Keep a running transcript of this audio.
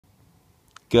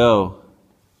Go.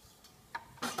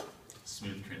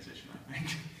 Smooth transition, I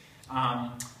think.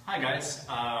 Hi guys,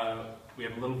 we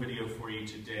have a little video for you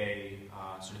today,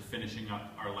 sort of finishing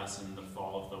up our lesson, The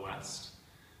Fall of the West.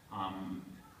 And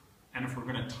if we're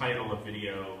going to title a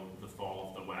video, The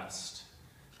Fall of the West,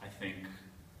 I think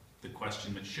the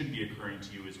question that should be occurring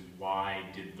to you is, why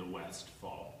did the West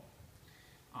fall?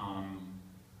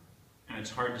 And it's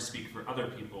hard to speak for other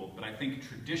people, but I think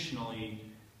traditionally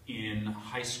in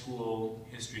high school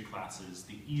history classes,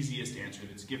 the easiest answer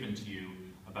that's given to you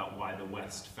about why the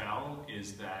West fell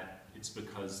is that it's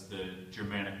because the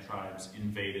Germanic tribes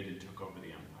invaded and took over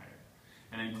the empire.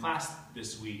 And in class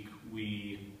this week,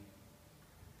 we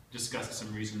discussed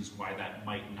some reasons why that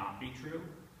might not be true.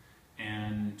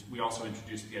 And we also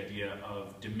introduced the idea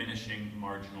of diminishing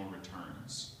marginal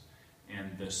returns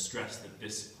and the stress that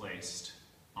this placed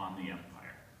on the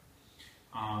empire.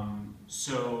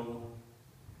 So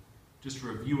just to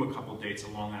review a couple dates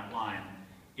along that line,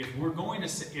 if we're going to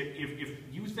say, if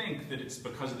you think that it's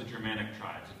because of the Germanic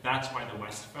tribes, if that's why the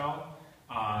West fell,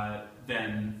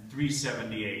 then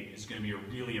 378 is going to be a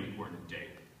really important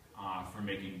date for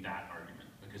making that argument.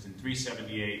 Because in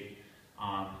 378,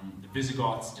 the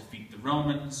Visigoths defeat the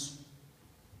Romans.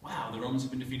 Wow, the Romans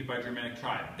have been defeated by a Germanic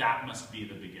tribe. That must be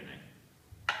the beginning.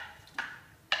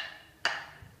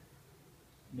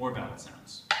 More battle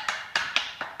sounds.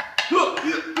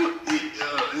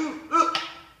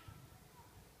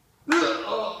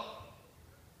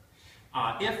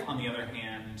 If, on the other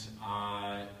hand,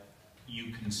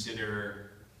 you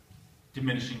consider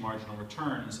diminishing marginal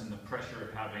returns and the pressure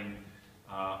of having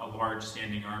a large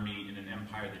standing army in an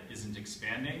empire that isn't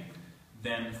expanding,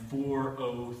 then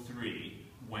 403,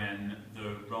 when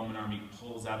the Roman army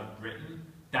pulls out of Britain,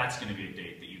 that's going to be a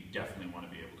date that you definitely want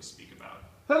to be able to speak about.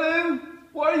 Hello?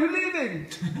 Why are you leaving?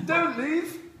 Don't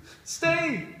leave.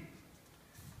 Stay.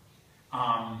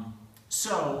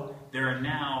 So there are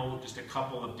now just a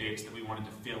couple of dates that we wanted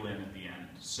to fill in at the end.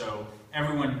 So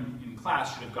everyone in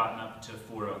class should have gotten up to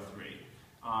 403.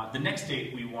 The next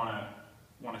date we want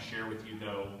to share with you,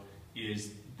 though,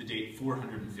 is the date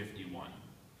 451.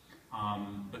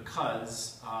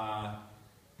 Because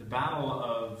the Battle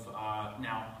of,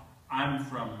 now I'm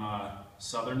from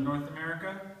southern North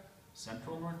America,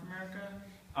 central North America,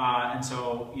 and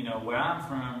so, you know, where I'm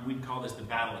from, we'd call this the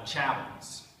Battle of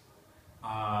Chavins.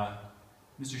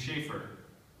 Mr. Schaefer,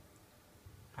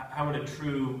 how would a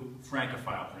true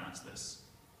Francophile pronounce this?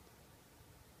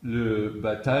 Le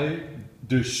bataille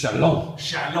de Châlons.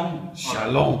 Châlons.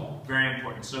 Châlons. Very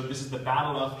important. So this is the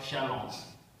Battle of Châlons.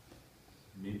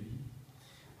 Maybe.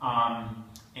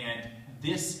 And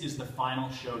this is the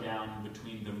final showdown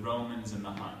between the Romans and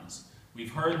the Huns.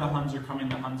 We've heard the Huns are coming,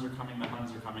 the Huns are coming, the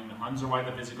Huns are coming, the Huns are why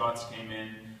the Visigoths came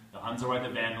in, the Huns are why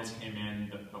the Vandals came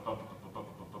in,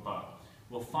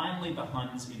 Well, finally the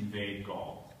Huns invade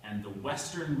Gaul, and the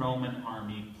Western Roman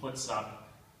army puts up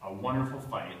a wonderful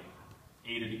fight,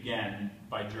 aided again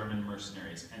by German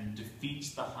mercenaries, and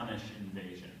defeats the Hunnish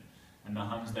invasion. And the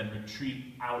Huns then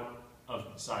retreat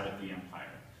outside of the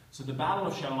empire. So the Battle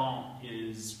of Châlons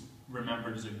is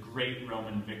remembered as a great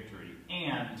Roman victory,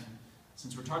 and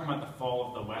since we're talking about the fall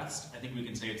of the West, I think we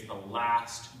can say it's the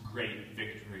last great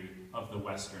victory of the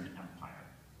Western Empire.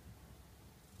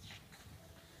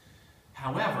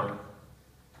 However,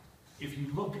 if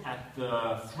you look at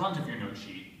the front of your note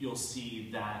sheet, you'll see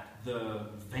that the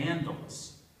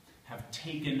Vandals have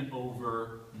taken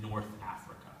over North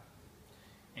Africa.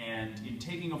 And in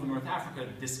taking over North Africa,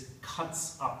 this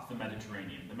cuts up the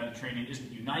Mediterranean. The Mediterranean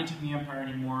isn't uniting the empire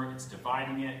anymore, it's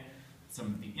dividing it. Some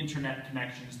of the internet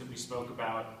connections that we spoke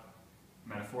about,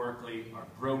 metaphorically, are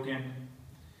broken.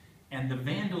 And the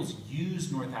Vandals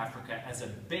use North Africa as a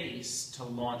base to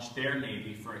launch their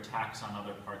navy for attacks on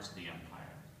other parts of the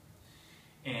empire.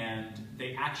 And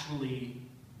they actually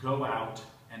go out,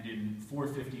 and in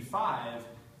 455,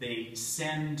 they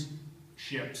send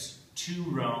ships to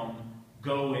Rome,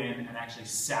 go in, and actually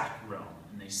sack Rome,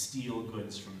 and they steal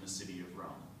goods from the city of Rome.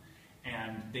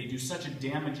 And they do such a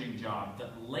damaging job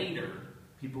that later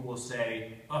people will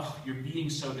say, "Ugh, you're being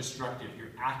so destructive,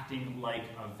 you're acting like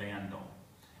a vandal."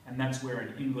 And that's where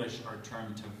in English our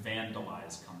term to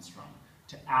vandalize comes from.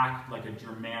 To act like a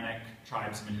Germanic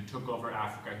tribesman who took over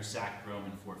Africa, who sacked Rome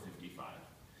in 455.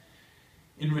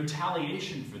 In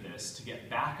retaliation for this, to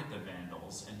get back at the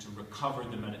Vandals and to recover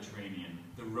the Mediterranean,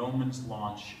 the Romans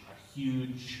launch a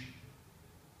huge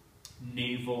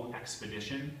naval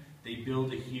expedition. They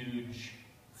build a huge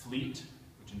fleet,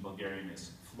 which in Bulgarian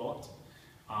is flot,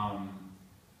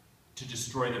 to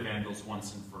destroy the Vandals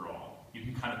once and for all. You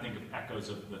can kind of think of echoes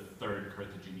of the Third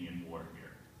Carthaginian War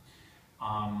here.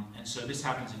 And so this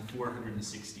happens in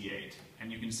 468.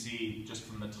 And you can see, just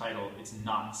from the title, it's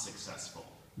not successful.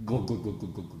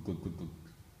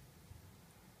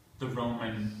 The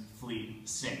Roman fleet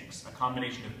sinks. A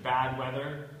combination of bad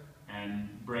weather and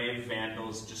brave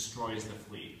Vandals destroys the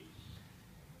fleet.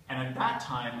 And at that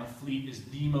time, a fleet is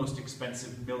the most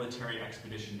expensive military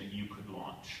expedition that you could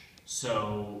launch.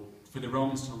 So for the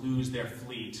Romans to lose their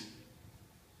fleet,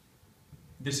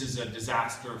 this is a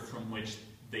disaster from which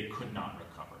they could not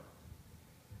recover.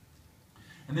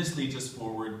 And this leads us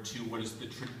forward to what is the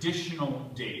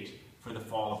traditional date for the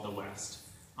fall of the West.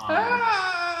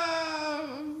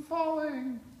 I'm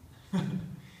falling.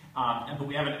 But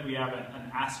we have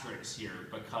an asterisk here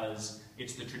because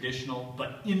it's the traditional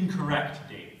but incorrect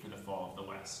date for the fall of the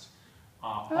West.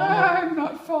 I'm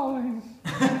not falling.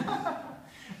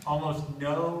 Almost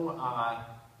no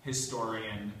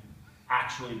historian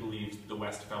actually believes the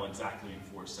West fell exactly in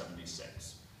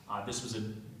 476. This was a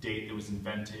date that was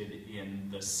invented in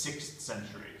the 6th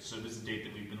century, so this is a date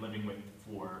that we've been living with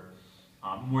for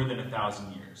more than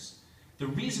 1,000 years. The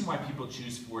reason why people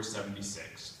choose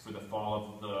 476 for the fall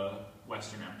of the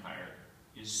Western Empire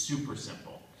is super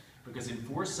simple, because in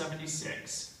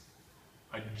 476,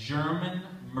 a German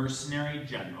mercenary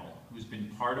general who's been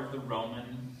part of the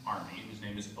Roman army, whose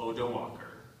name is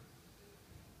Odoacer,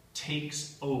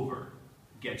 takes over,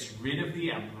 gets rid of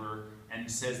the emperor, and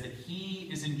says that he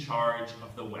is in charge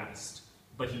of the West,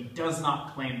 but he does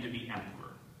not claim to be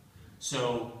emperor.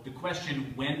 So the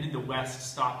question, when did the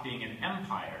West stop being an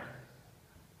empire?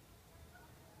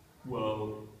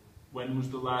 Well, when was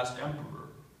the last emperor?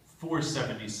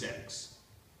 476.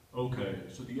 Okay,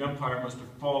 so the empire must have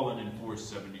fallen in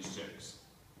 476.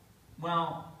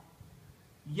 Well,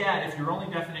 yeah, if your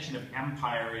only definition of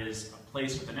empire is a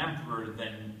place with an emperor,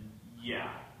 then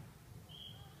yeah.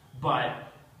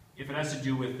 But if it has to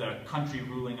do with a country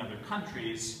ruling other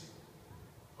countries,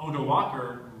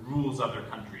 Odoacer rules other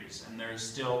countries, and there's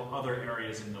still other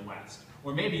areas in the West.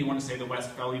 Or maybe you want to say the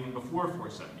West fell even before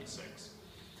 476.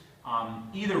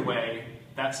 Either way,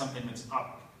 that's something that's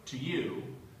up to you,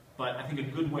 but I think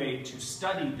a good way to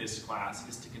study this class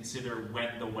is to consider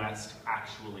when the West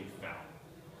actually fell.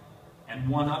 And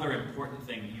one other important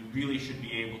thing you really should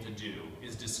be able to do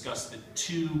is discuss the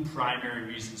two primary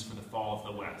reasons for the fall of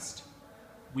the West.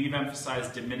 We've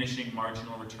emphasized diminishing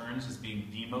marginal returns as being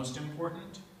the most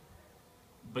important,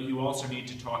 but you also need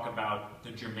to talk about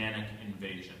the Germanic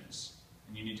invasions,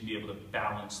 and you need to be able to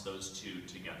balance those two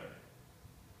together.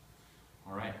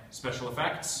 All right, special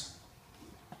effects.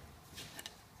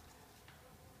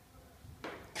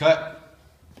 Cut.